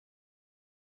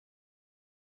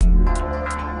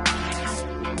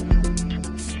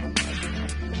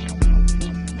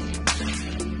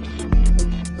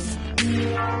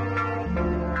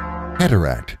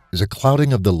Cataract is a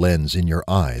clouding of the lens in your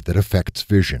eye that affects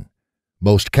vision.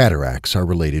 Most cataracts are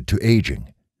related to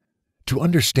aging. To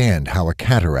understand how a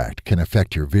cataract can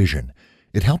affect your vision,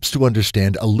 it helps to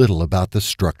understand a little about the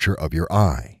structure of your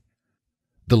eye.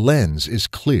 The lens is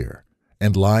clear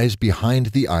and lies behind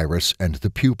the iris and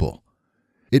the pupil.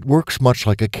 It works much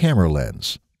like a camera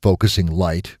lens, focusing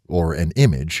light or an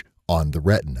image on the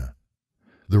retina.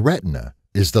 The retina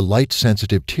is the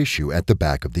light-sensitive tissue at the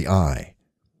back of the eye.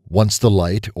 Once the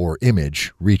light or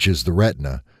image reaches the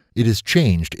retina, it is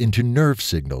changed into nerve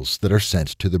signals that are sent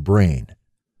to the brain.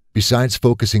 Besides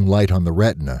focusing light on the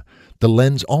retina, the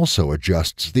lens also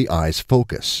adjusts the eye's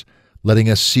focus, letting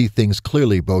us see things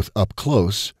clearly both up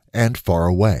close and far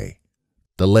away.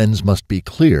 The lens must be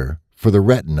clear for the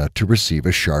retina to receive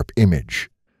a sharp image.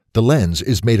 The lens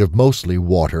is made of mostly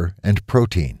water and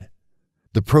protein.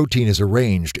 The protein is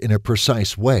arranged in a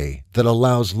precise way that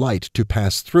allows light to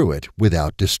pass through it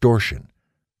without distortion.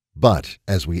 But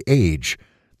as we age,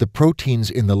 the proteins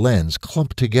in the lens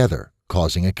clump together,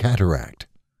 causing a cataract.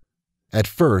 At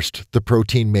first, the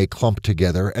protein may clump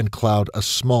together and cloud a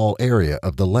small area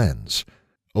of the lens.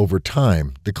 Over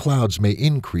time, the clouds may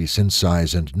increase in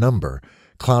size and number,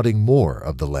 clouding more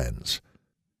of the lens.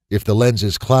 If the lens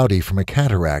is cloudy from a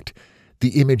cataract,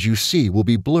 the image you see will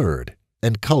be blurred,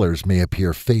 and colors may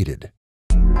appear faded.